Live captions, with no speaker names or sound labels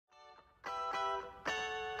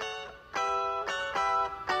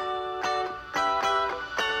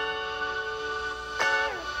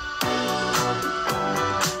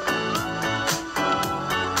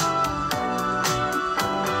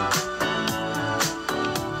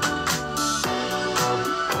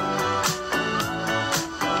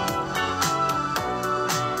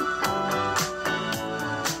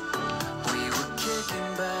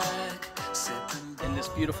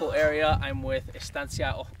beautiful area. I'm with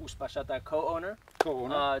Estancia Uspallata co-owner,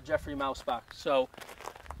 Jeffrey Mausbach. So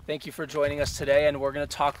thank you for joining us today, and we're going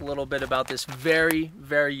to talk a little bit about this very,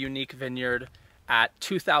 very unique vineyard at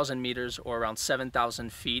 2,000 meters or around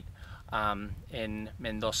 7,000 feet in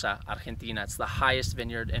Mendoza, Argentina. It's the highest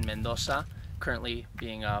vineyard in Mendoza, currently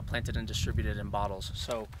being planted and distributed in bottles.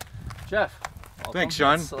 So, Jeff, welcome. Thanks,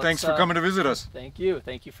 Sean. Thanks for coming to visit us. Thank you.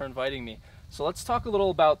 Thank you for inviting me. So let's talk a little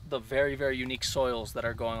about the very, very unique soils that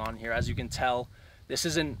are going on here. As you can tell, this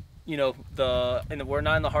isn't, you know, we're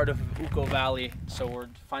not in the heart of Uco Valley, so we're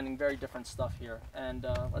finding very different stuff here. And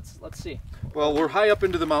let's see. Well, we're high up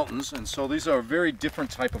into the mountains, and so these are a very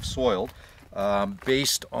different type of soil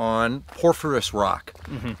based on porphyrious rock.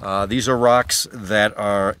 Mm-hmm. These are rocks that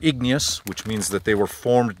are igneous, which means that they were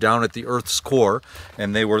formed down at the Earth's core,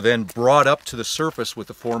 and they were then brought up to the surface with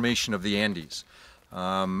the formation of the Andes.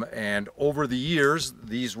 And over the years,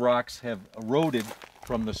 these rocks have eroded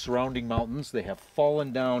from the surrounding mountains. They have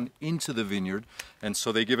fallen down into the vineyard, and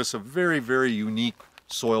so they give us a very, very unique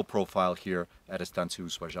soil profile here at Estancia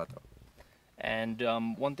Uspallata. And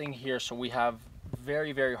one thing here, so we have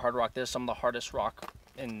very, very hard rock. This is some of the hardest rock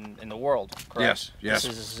in the world, correct? Yes,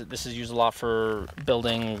 yes. This is used a lot for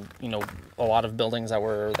building, you know, a lot of buildings that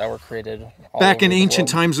were created all back in over the ancient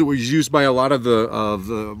world. times. It was used by a lot of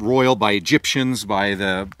the royal, by Egyptians, by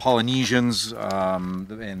the Polynesians,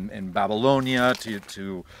 in Babylonia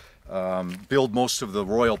to build most of the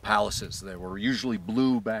royal palaces. They were usually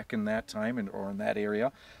blue back in that time or in that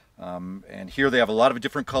area. And here they have a lot of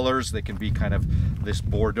different colors. They can be kind of this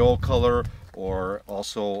Bordeaux color or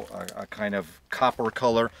also a kind of copper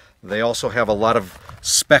color. They also have a lot of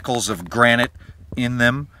speckles of granite in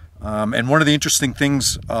them. And one of the interesting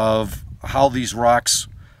things of how these rocks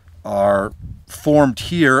are formed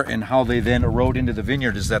here and how they then erode into the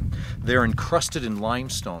vineyard is that they're encrusted in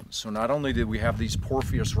limestone. So not only do we have these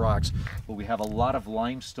porphyrious rocks, but we have a lot of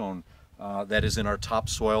limestone that is in our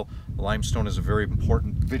topsoil. Limestone is a very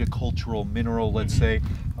important viticultural mineral, let's say,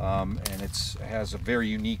 and it has a very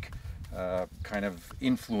unique kind of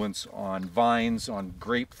influence on vines, on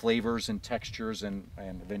grape flavors and textures, and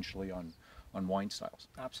eventually on wine styles.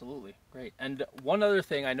 Absolutely, great. And one other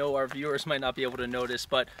thing, I know our viewers might not be able to notice,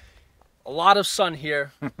 but a lot of sun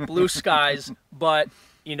here, blue skies, but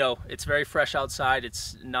you know, it's very fresh outside.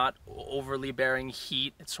 It's not overly bearing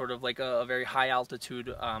heat. It's sort of like a very high altitude,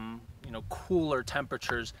 you know, cooler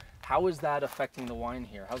temperatures. How is that affecting the wine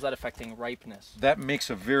here? How's that affecting ripeness? That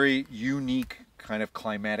makes a very unique kind of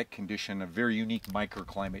climatic condition, a very unique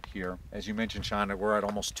microclimate here. As you mentioned, Sean, we're at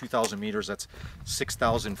almost 2,000 meters. That's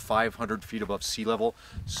 6,500 feet above sea level.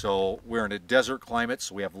 So we're in a desert climate,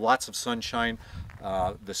 so we have lots of sunshine.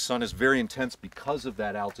 The sun is very intense because of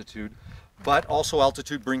that altitude. But also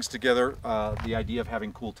altitude brings together the idea of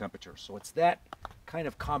having cool temperatures. So it's that kind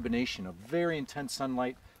of combination of very intense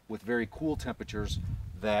sunlight with very cool temperatures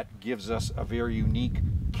that gives us a very unique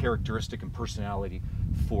characteristic and personality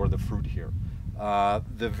for the fruit here.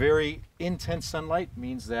 The very intense sunlight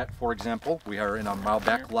means that, for example, we are in a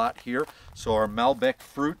Mausbach lot here. So our Mausbach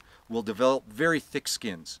fruit will develop very thick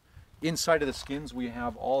skins. Inside of the skins, we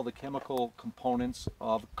have all the chemical components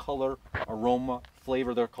of color, aroma,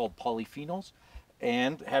 flavor. They're called polyphenols.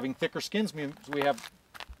 And having thicker skins means we have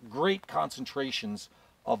great concentrations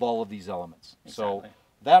of all of these elements. Exactly. So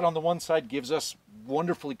that on the one side gives us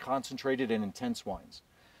wonderfully concentrated and intense wines.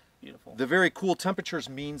 Beautiful. The very cool temperatures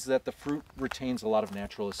means that the fruit retains a lot of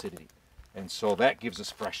natural acidity. And so that gives us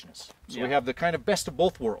freshness. So we have the kind of best of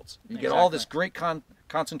both worlds. You get all this great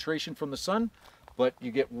concentration from the sun, but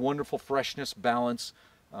you get wonderful freshness, balance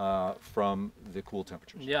from the cool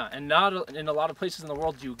temperatures. Yeah, and not in a lot of places in the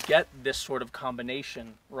world do you get this sort of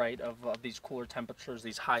combination, right, of these cooler temperatures,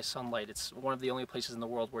 these high sunlight. It's one of the only places in the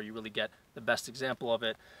world where you really get the best example of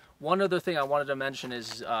it. One other thing I wanted to mention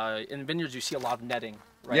is in vineyards you see a lot of netting,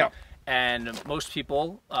 right? Yeah. And most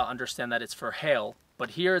people understand that it's for hail,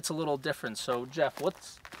 but here it's a little different. So Jeff,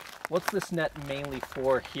 what's this net mainly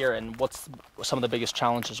for here, and what's some of the biggest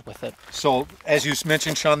challenges with it? So, as you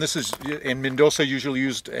mentioned, Sean, this is in Mendoza usually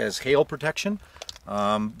used as hail protection,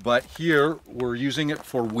 but here we're using it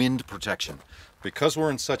for wind protection. Because we're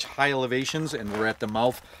in such high elevations and we're at the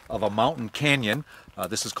mouth of a mountain canyon,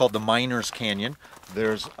 this is called the Miner's Canyon,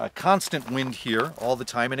 there's a constant wind here all the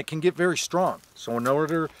time, and it can get very strong. So in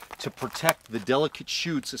order to protect the delicate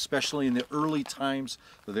shoots, especially in the early times,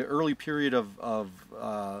 the early period of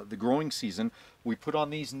the growing season, we put on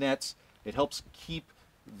these nets. It helps keep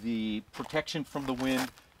the protection from the wind,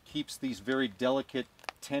 keeps these very delicate,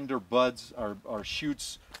 tender buds or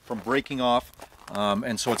shoots from breaking off.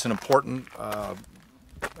 And so it's an important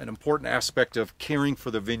aspect of caring for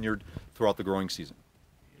the vineyard throughout the growing season.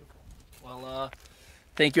 Well,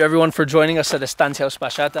 thank you everyone for joining us at Estancia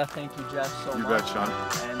Uspallata. Thank you, Jeff, so much. You bet, Shawn.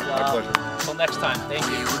 And my pleasure. Until next time, thank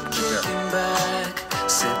you.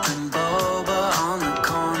 Take care.